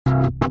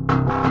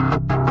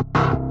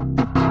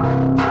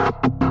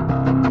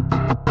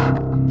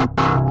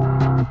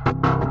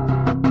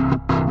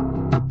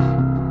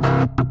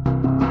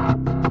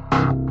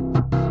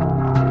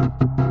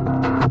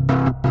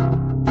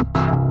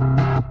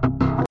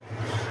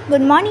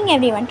Good morning,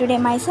 everyone. Today,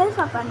 myself,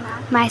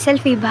 Aparna,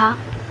 Myself, Vibha.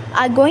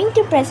 are going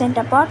to present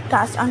a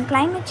podcast on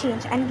climate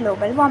change and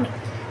global warming.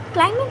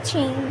 Climate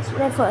change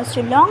refers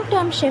to long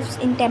term shifts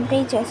in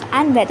temperatures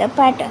and weather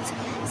patterns.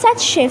 Such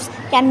shifts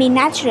can be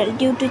natural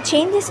due to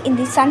changes in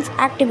the sun's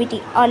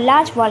activity or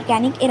large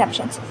volcanic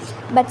eruptions.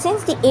 But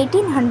since the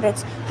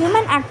 1800s,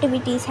 human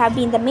activities have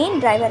been the main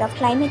driver of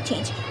climate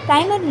change,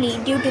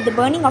 primarily due to the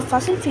burning of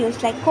fossil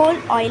fuels like coal,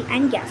 oil,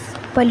 and gas.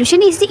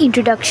 Pollution is the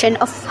introduction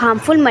of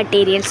harmful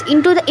materials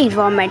into the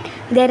environment.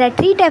 There are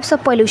three types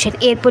of pollution: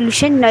 air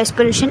pollution, noise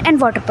pollution, and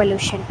water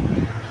pollution.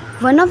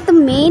 One of the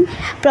main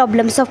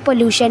problems of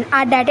pollution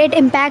are that it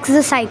impacts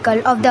the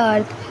cycle of the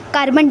earth.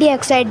 Carbon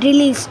dioxide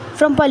released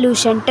from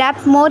pollution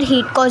traps more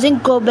heat, causing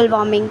global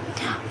warming.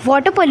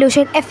 Water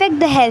pollution affects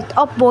the health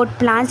of both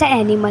plants and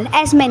animals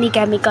as many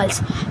chemicals.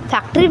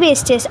 Factory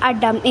wastes are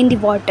dumped in the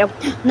water.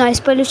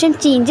 Noise pollution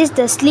changes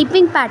the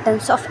sleeping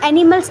patterns of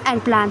animals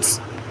and plants.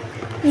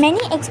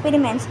 Many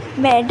experiments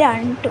were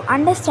done to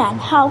understand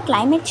how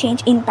climate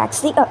change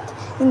impacts the earth.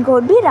 In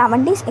Godbi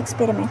Ravandi's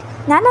experiment,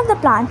 none of the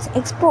plants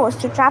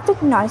exposed to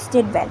traffic noise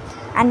did well,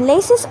 and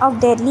laces of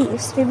their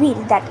leaves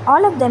revealed that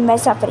all of them were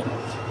suffering.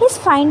 His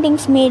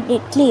findings made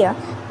it clear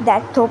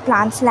that though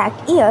plants lack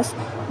ears,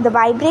 the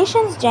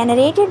vibrations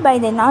generated by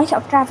the noise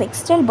of traffic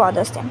still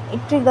bothers them.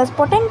 It triggers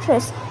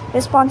potential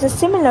responses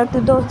similar to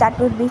those that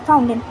would be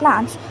found in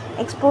plants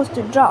exposed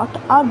to drought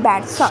or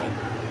bad soil.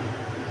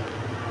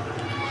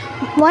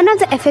 One of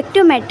the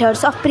effective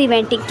methods of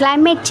preventing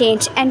climate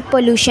change and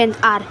pollution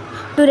are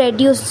to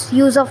reduce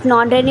use of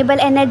non-renewable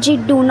energy,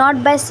 do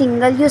not buy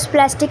single-use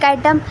plastic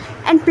items,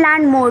 and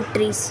plant more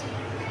trees.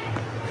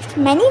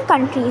 Many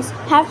countries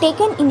have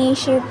taken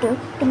initiative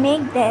to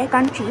make their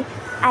country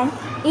an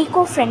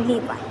eco-friendly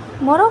one.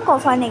 Morocco,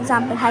 for an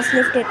example, has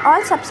lifted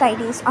all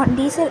subsidies on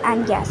diesel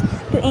and gas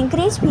to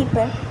encourage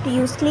people to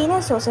use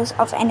cleaner sources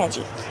of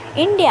energy.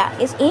 India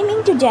is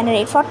aiming to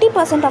generate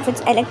 40% of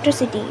its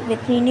electricity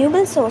with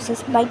renewable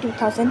sources by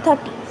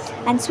 2030.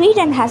 And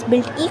Sweden has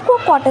built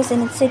eco-quarters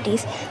in its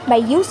cities by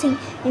using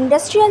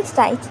industrial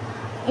sites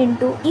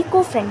into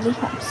eco-friendly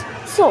homes.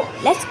 So,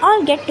 let's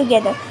all get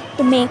together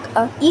to make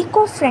a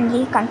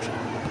eco-friendly country.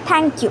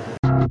 Thank you.